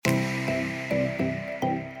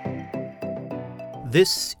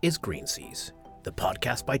This is Green Seas, the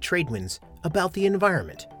podcast by Tradewinds about the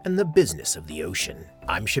environment and the business of the ocean.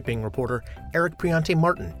 I'm shipping reporter Eric Priante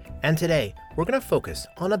Martin, and today we're going to focus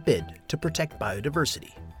on a bid to protect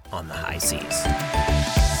biodiversity on the high seas.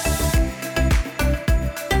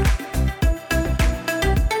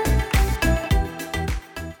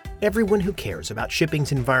 Everyone who cares about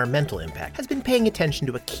shipping's environmental impact has been paying attention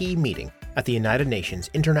to a key meeting at the United Nations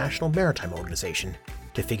International Maritime Organization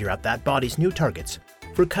to figure out that body's new targets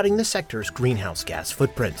for cutting the sector's greenhouse gas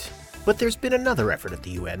footprint. But there's been another effort at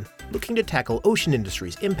the UN looking to tackle ocean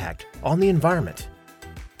industry's impact on the environment.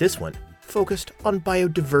 This one focused on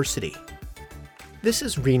biodiversity. This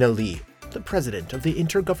is Rina Lee, the president of the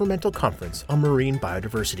Intergovernmental Conference on Marine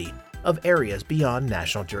Biodiversity of Areas Beyond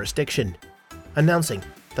National Jurisdiction, announcing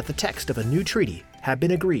that the text of a new treaty had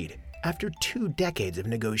been agreed after 2 decades of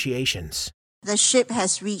negotiations. The ship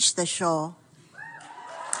has reached the shore.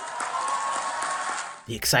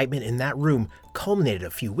 The excitement in that room culminated a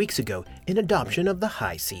few weeks ago in adoption of the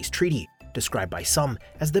High Seas Treaty, described by some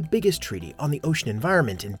as the biggest treaty on the ocean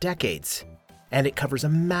environment in decades. And it covers a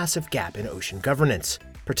massive gap in ocean governance,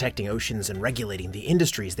 protecting oceans and regulating the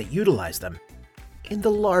industries that utilize them, in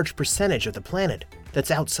the large percentage of the planet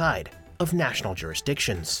that's outside of national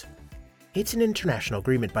jurisdictions. It's an international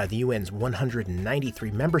agreement by the UN's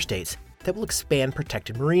 193 member states that will expand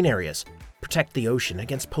protected marine areas, protect the ocean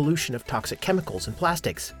against pollution of toxic chemicals and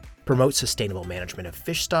plastics, promote sustainable management of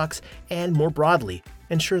fish stocks, and more broadly,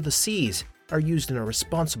 ensure the seas are used in a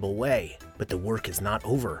responsible way. But the work is not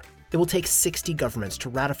over. It will take 60 governments to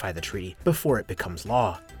ratify the treaty before it becomes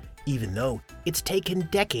law. Even though it's taken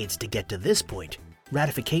decades to get to this point,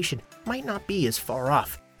 ratification might not be as far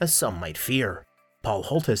off as some might fear. Paul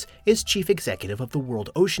Holthus is chief executive of the World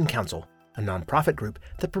Ocean Council, a nonprofit group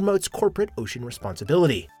that promotes corporate ocean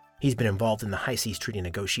responsibility. He's been involved in the High Seas Treaty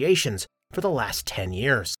negotiations for the last 10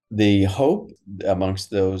 years. The hope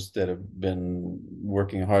amongst those that have been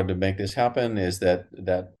working hard to make this happen is that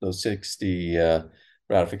those 60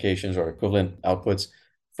 ratifications or equivalent outputs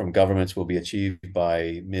from governments will be achieved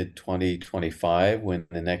by mid-2025 when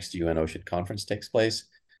the next UN Ocean Conference takes place.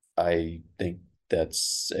 I think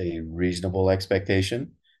that's a reasonable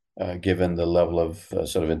expectation, given the level of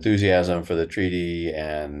sort of enthusiasm for the treaty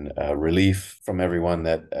and relief from everyone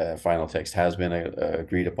that final text has been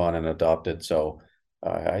agreed upon and adopted. So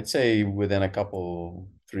I'd say within a couple,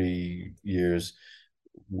 3 years,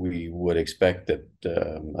 we would expect that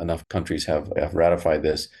enough countries have ratified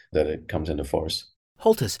this, that it comes into force.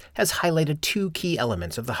 Holthus has highlighted 2 key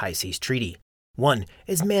elements of the High Seas Treaty. One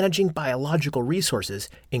is managing biological resources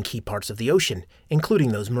in key parts of the ocean,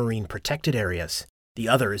 including those marine protected areas. The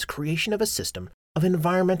other is creation of a system of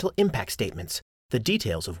environmental impact statements, the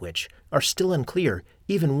details of which are still unclear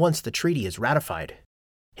even once the treaty is ratified.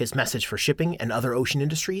 His message for shipping and other ocean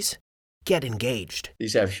industries? Get engaged.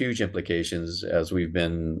 These have huge implications, as we've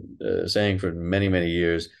been saying for many, many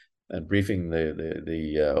years, and briefing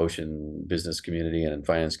the ocean business community and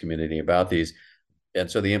finance community about these. And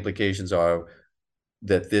so the implications are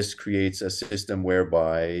that this creates a system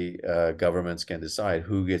whereby governments can decide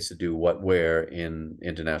who gets to do what where in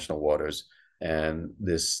international waters. And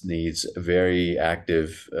this needs very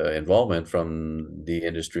active involvement from the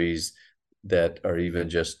industries that are even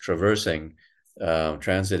just transiting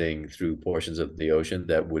through portions of the ocean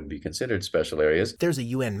that would be considered special areas. There's a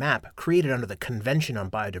UN map created under the Convention on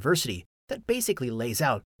Biodiversity that basically lays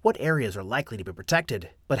out what areas are likely to be protected,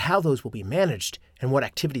 but how those will be managed and what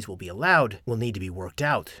activities will be allowed will need to be worked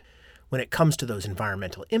out. When it comes to those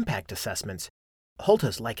environmental impact assessments,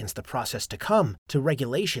 Holthus likens the process to come to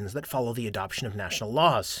regulations that follow the adoption of national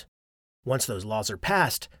laws. Once those laws are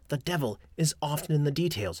passed, the devil is often in the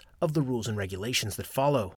details of the rules and regulations that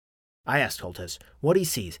follow. I asked Holthus what he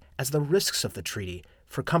sees as the risks of the treaty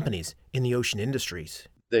for companies in the ocean industries.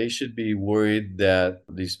 They should be worried that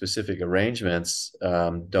these specific arrangements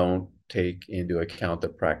don't take into account the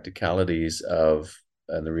practicalities of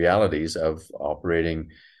and the realities of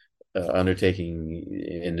undertaking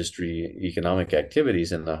industry economic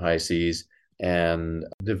activities in the high seas and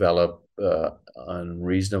develop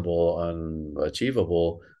unreasonable,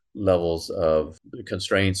 unachievable levels of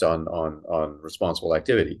constraints on responsible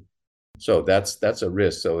activity. So that's a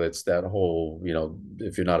risk. So it's that whole,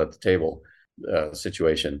 if you're not at the table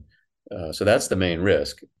situation. So that's the main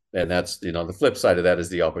risk. And that's, the flip side of that is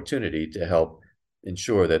the opportunity to help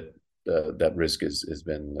ensure that that risk has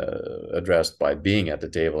been addressed by being at the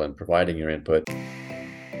table and providing your input.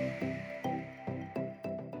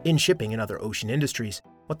 In shipping and other ocean industries,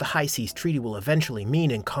 what the High Seas Treaty will eventually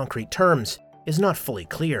mean in concrete terms is not fully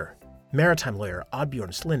clear. Maritime lawyer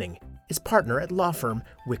Oddbjørn Slinning is partner at law firm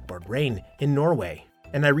Wikborg Rein in Norway,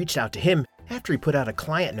 and I reached out to him after he put out a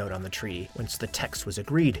client note on the treaty once the text was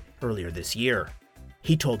agreed earlier this year.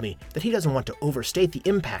 He told me that he doesn't want to overstate the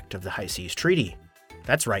impact of the High Seas Treaty.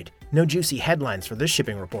 That's right, no juicy headlines for this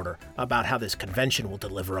shipping reporter about how this convention will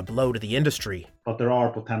deliver a blow to the industry. But there are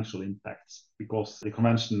potential impacts because the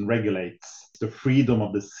convention regulates the freedom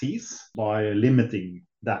of the seas by limiting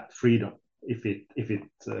that freedom if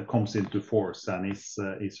it comes into force and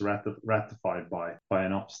is ratified by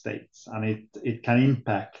enough states. And it can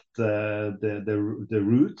impact the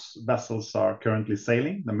routes vessels are currently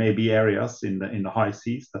sailing. There may be areas in the high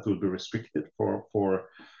seas that will be restricted for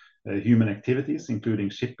human activities, including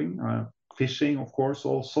shipping, fishing, of course,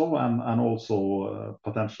 also, and also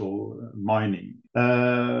potential mining.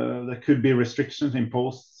 There could be restrictions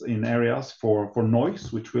imposed in areas for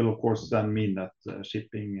noise, which will, of course, then mean that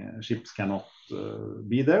ships cannot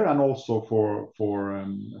be there, and also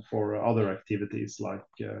for other activities like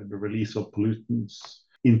the release of pollutants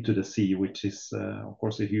into the sea, which is, of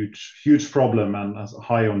course, a huge problem and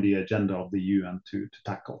high on the agenda of the UN to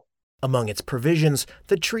tackle. Among its provisions,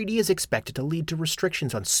 the treaty is expected to lead to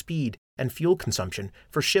restrictions on speed and fuel consumption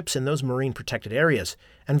for ships in those marine protected areas,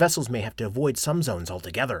 and vessels may have to avoid some zones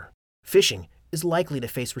altogether. Fishing is likely to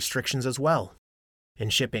face restrictions as well. In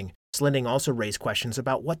shipping, Slinning also raised questions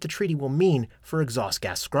about what the treaty will mean for exhaust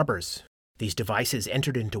gas scrubbers. These devices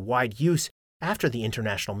entered into wide use after the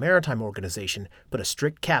International Maritime Organization put a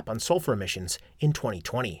strict cap on sulfur emissions in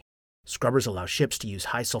 2020. Scrubbers allow ships to use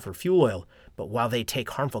high-sulfur fuel oil, but while they take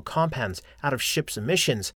harmful compounds out of ships'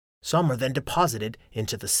 emissions, some are then deposited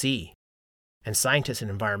into the sea. And scientists and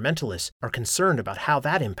environmentalists are concerned about how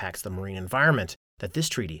that impacts the marine environment that this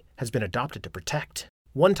treaty has been adopted to protect.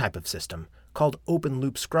 One type of system, called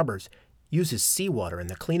open-loop scrubbers, uses seawater in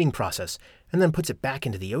the cleaning process and then puts it back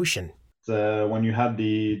into the ocean. When you had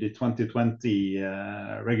the 2020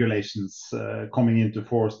 regulations coming into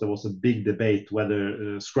force, there was a big debate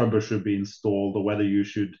whether scrubbers should be installed or whether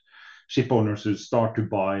ship owners should start to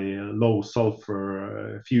buy low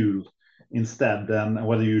sulfur fuel instead, and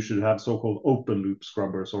whether you should have so-called open loop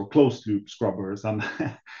scrubbers or closed loop scrubbers, and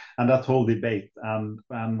that whole debate. And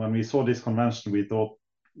when we saw this convention, we thought,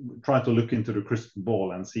 try to look into the crystal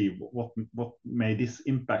ball and see what may this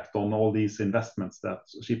impact on all these investments that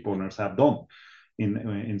ship owners have done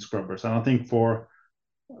in scrubbers. And I think for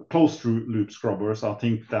closed loop scrubbers, I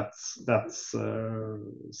think that's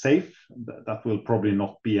safe. That will probably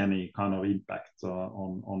not be any kind of impact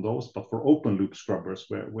on those. But for open loop scrubbers,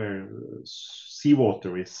 where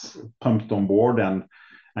seawater is pumped on board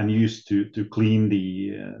and used to clean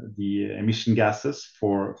the emission gases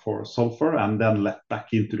for sulfur and then let back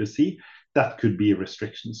into the sea, that could be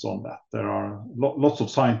restrictions on that. There are lots of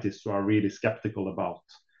scientists who are really skeptical about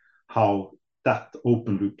how that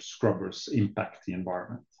open loop scrubbers impact the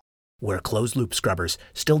environment. Where closed loop scrubbers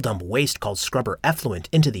still dump waste called scrubber effluent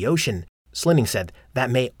into the ocean, Slinning said that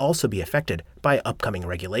may also be affected by upcoming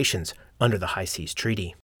regulations under the High Seas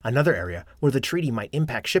Treaty. Another area where the treaty might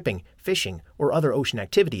impact shipping, fishing, or other ocean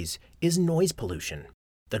activities is noise pollution.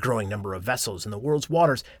 The growing number of vessels in the world's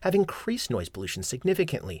waters have increased noise pollution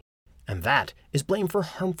significantly, and that is blamed for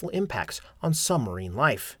harmful impacts on some marine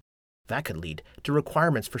life. That could lead to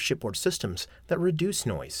requirements for shipboard systems that reduce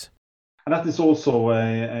noise. And that is also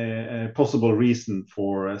a possible reason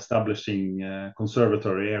for establishing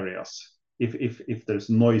conservatory areas. If there's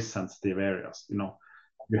noise-sensitive areas,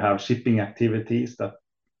 you have shipping activities that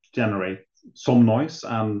generate some noise,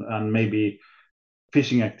 and maybe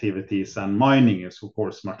fishing activities and mining is, of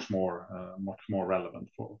course, much more relevant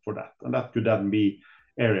for that. And that could then be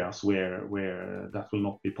areas where that will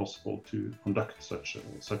not be possible to conduct such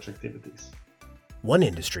activities. One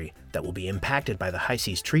industry that will be impacted by the High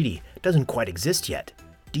Seas Treaty doesn't quite exist yet: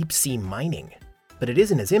 deep sea mining. But it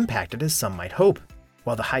isn't as impacted as some might hope.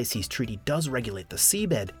 While the High Seas Treaty does regulate the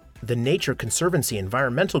seabed, the Nature Conservancy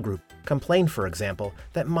Environmental Group complained, for example,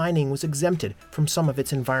 that mining was exempted from some of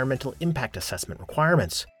its environmental impact assessment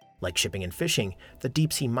requirements. Like shipping and fishing, the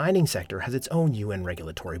deep-sea mining sector has its own UN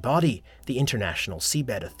regulatory body, the International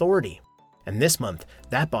Seabed Authority. And this month,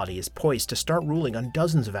 that body is poised to start ruling on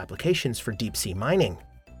dozens of applications for deep-sea mining.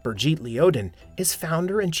 Birgit Liodden is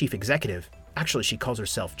founder and chief executive, actually she calls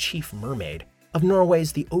herself Chief Mermaid, of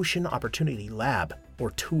Norway's The Ocean Opportunity Lab,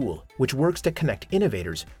 or TOOL, which works to connect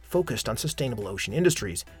innovators focused on sustainable ocean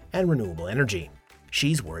industries and renewable energy.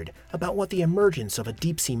 She's worried about what the emergence of a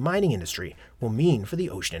deep-sea mining industry will mean for the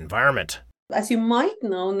ocean environment. As you might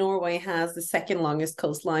know, Norway has the second longest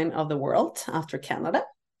coastline of the world after Canada.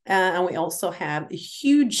 And we also have a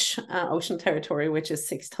huge ocean territory, which is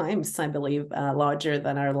 6 times, I believe, larger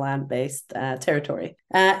than our land-based territory,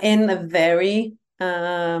 in a very,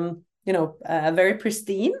 very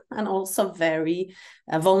pristine and also very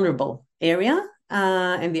vulnerable area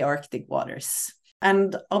in the Arctic waters.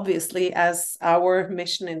 And obviously, as our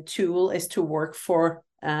mission and tool is to work for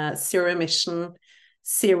zero emission,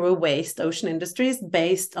 zero waste ocean industries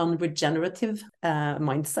based on regenerative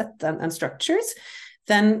mindset and structures,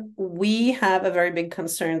 then we have a very big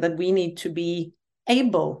concern that we need to be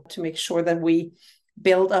able to make sure that we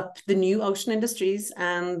build up the new ocean industries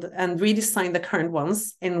and redesign the current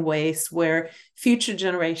ones in ways where future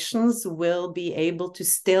generations will be able to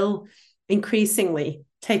still increasingly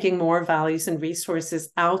taking more values and resources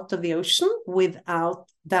out of the ocean without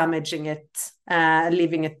damaging it,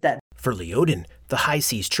 leaving it dead. For Liodden, the High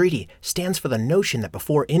Seas Treaty stands for the notion that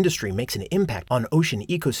before industry makes an impact on ocean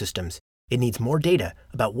ecosystems, it needs more data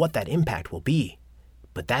about what that impact will be.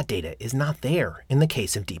 But that data is not there in the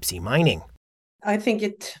case of deep sea mining. I think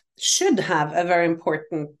it should have a very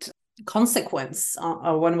important consequence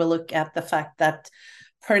when we look at the fact that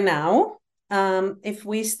per now, if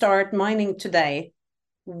we start mining today,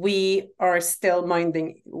 we are still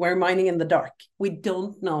we're mining in the dark. We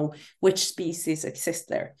don't know which species exist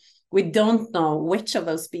there. We don't know which of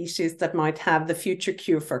those species that might have the future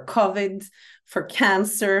cure for COVID, for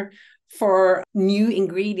cancer, for new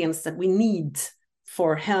ingredients that we need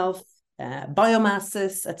for health,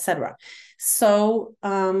 biomasses, etc. So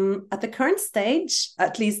at the current stage,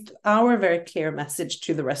 at least our very clear message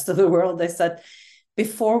to the rest of the world is that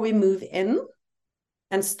before we move in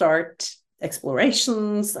and start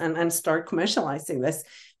explorations and start commercializing this,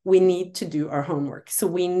 we need to do our homework. So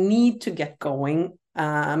we need to get going,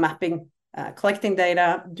 mapping, collecting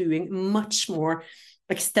data, doing much more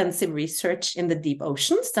extensive research in the deep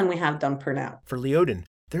oceans than we have done per now. For Liodden,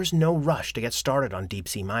 there's no rush to get started on deep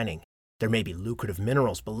sea mining. There may be lucrative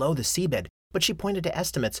minerals below the seabed, but she pointed to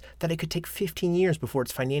estimates that it could take 15 years before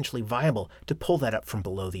it's financially viable to pull that up from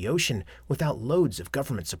below the ocean without loads of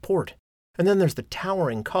government support. And then there's the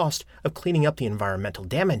towering cost of cleaning up the environmental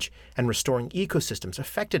damage and restoring ecosystems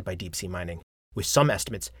affected by deep sea mining, with some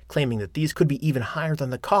estimates claiming that these could be even higher than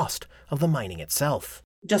the cost of the mining itself.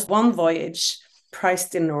 Just one voyage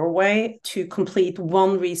priced in Norway to complete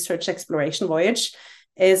one research exploration voyage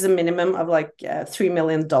is a minimum of like $3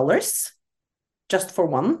 million just for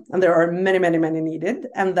one. And there are many, many, many needed.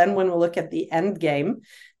 And then when we look at the end game,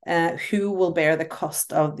 who will bear the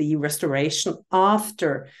cost of the restoration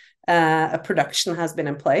after a production has been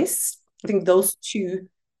in place? I think those two,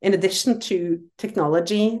 in addition to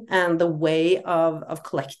technology and the way of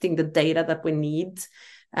collecting the data that we need,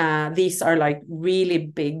 these are like really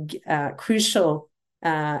big, crucial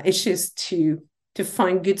issues to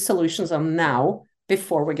find good solutions on now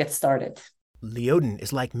before we get started. Liodden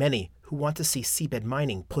is like many who want to see seabed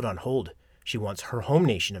mining put on hold. She wants her home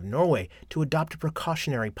nation of Norway to adopt a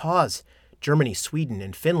precautionary pause. Germany, Sweden,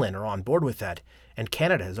 and Finland are on board with that, and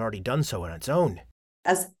Canada has already done so on its own.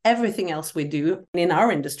 As everything else we do in our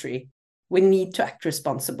industry, we need to act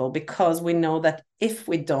responsible, because we know that if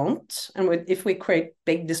we don't, and if we create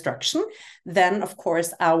big destruction, then of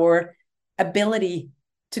course our ability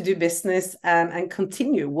to do business and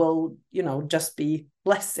continue will, just be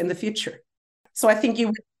less in the future. So I think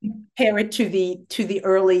you compare it to the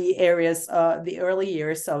early areas, the early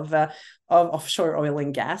years of offshore oil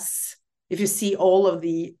and gas. If you see all of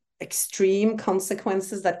the extreme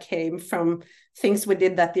consequences that came from things we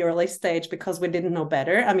did at the early stage because we didn't know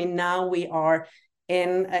better. I mean, now we are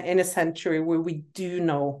in a century where we do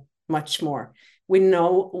know much more. We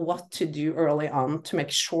know what to do early on to make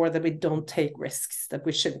sure that we don't take risks that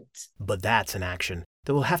we shouldn't. But that's an action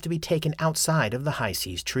that will have to be taken outside of the High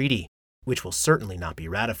Seas Treaty, which will certainly not be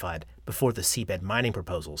ratified before the seabed mining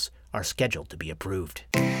proposals are scheduled to be approved.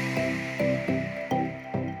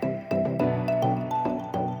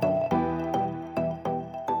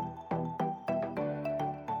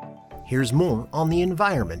 Here's more on the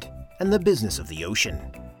environment and the business of the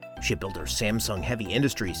ocean. Shipbuilder Samsung Heavy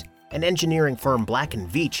Industries and engineering firm Black &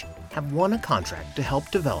 Veatch have won a contract to help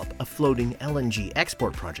develop a floating LNG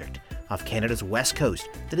export project off Canada's west coast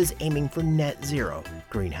that is aiming for net zero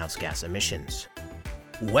greenhouse gas emissions.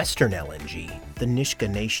 Western LNG, the Nisga'a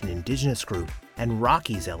Nation Indigenous Group, and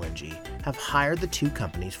Rockies LNG have hired the two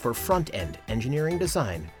companies for front-end engineering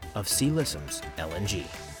design of Sealissum's LNG.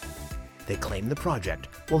 They claim the project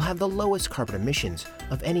will have the lowest carbon emissions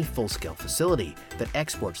of any full-scale facility that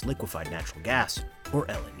exports liquefied natural gas, or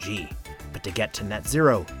LNG. But to get to net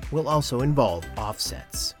zero will also involve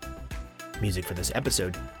offsets. Music for this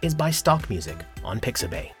episode is by Stock Music on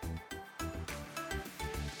Pixabay.